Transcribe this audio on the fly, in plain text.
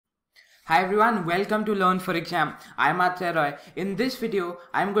Hi everyone, welcome to Learn for Exam. I'm Atya Roy. In this video,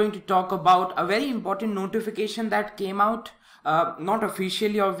 I'm going to talk about a very important notification that came out, not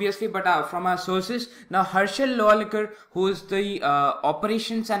officially obviously, but from our sources. Now, Harshal Lawlikar, who is the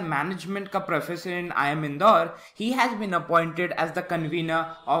Operations and Management professor in IIM Indore, he has been appointed as the convener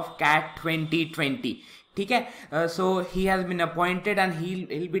of CAT 2020. ठीक है, so he has been appointed and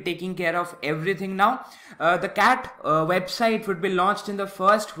he'll be taking care of everything now. The CAT website would be launched in the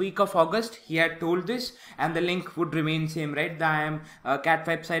first week of August. He had told this, and the link would remain same, right? The IIM CAT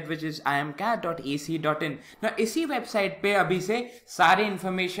website, which is imcat.ac.in. Now इसी website पे अभी से सारे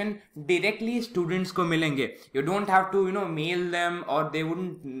information directly students को मिलेंगे. You don't have to mail them, or they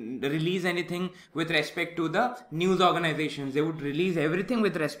wouldn't release anything with respect to the news organizations. They would release everything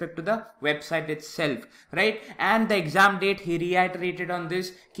with respect to the website itself. Right, and the exam date, he reiterated on this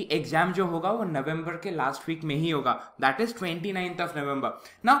कि exam जो होगा वो नवंबर के last week में ही होगा. That is 29th of November.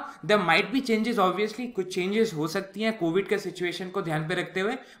 Now there might be changes, obviously कुछ changes हो सकती हैं कोविड के situation को ध्यान पे रखते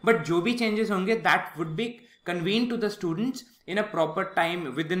हुए, but जो भी changes होंगे that would be convened to the students in a proper time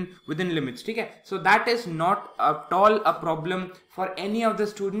within limits. ठीक है, so that is not at all a problem for any of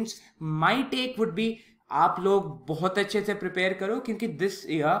the students. My take would be आप लोग बहुत अच्छे से prepare करो, क्योंकि this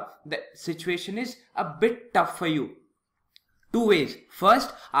year the situation is a bit tough for you. Two ways. First,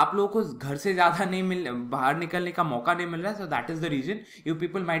 आप लोगों को घर से ज्यादा बाहर निकलने का मौका नहीं मिल रहा है, so that is the reason you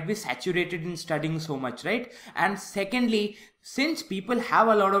people might be saturated in studying so much, right? And secondly, since people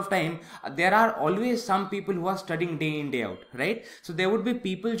have a lot of time, there are always some people who are studying day in day out, right? So there would be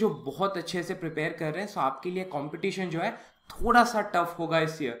people जो बहुत अच्छे से prepare कर रहे हैं, so आपके लिए competition जो है थोड़ा सा टफ होगा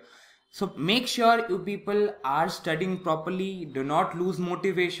इस year. So make sure you people are studying properly. Do not lose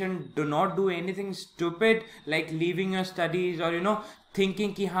motivation. Do not do anything stupid like leaving your studies or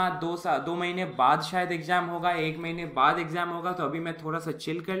thinking कि हाँ दो महीने बाद शायद एग्जाम होगा, एक महीने बाद एग्जाम होगा, तो अभी मैं थोड़ा सा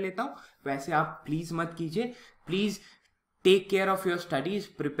चिल कर लेता हूँ. वैसे आप प्लीज मत कीजिए. Please take care of your studies,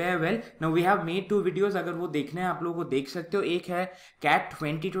 prepare well. Now we have made 2 videos. अगर वो देखना है आप लोगों को देख सकते हो. एक है कैट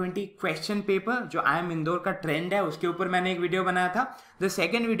 2020 क्वेश्चन पेपर जो IIM इंदौर का ट्रेंड है, उसके ऊपर मैंने एक वीडियो बनाया था. The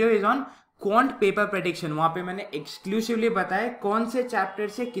second video is on quant paper prediction. वहां पे मैंने एक्सक्लूसिवली बताया कौन से चैप्टर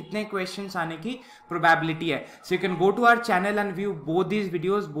से कितने क्वेश्चंस आने की प्रोबेबिलिटी है. So you can go to our channel and view both these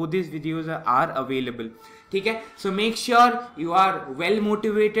videos are available. ठीक है, so make sure you are well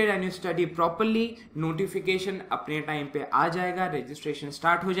motivated and you study properly. Notification अपने टाइम पे आ जाएगा, रजिस्ट्रेशन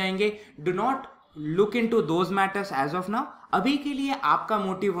स्टार्ट हो जाएंगे. Do not look in to those matters as of now. अभी के लिए आपका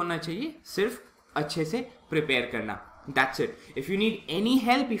मोटिव होना चाहिए सिर्फ अच्छे से प्रिपेयर करना. That's it. If you need any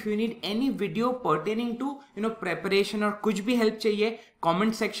help, if you need any video pertaining to preparation और कुछ भी help चाहिए,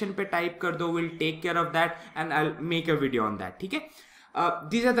 comment section पे type कर दो. We'll take care of that and I'll make a video on that. ठीक है?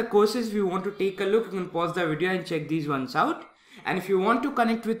 These are the courses. If you want to take a look, you can pause the video and check these ones out. And if you want to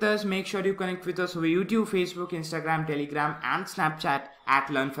connect with us, make sure you connect with us over YouTube, Facebook, Instagram, Telegram and Snapchat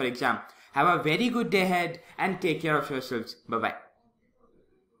at Learn for Exam. Have a very good day ahead and take care of yourselves. Bye-bye.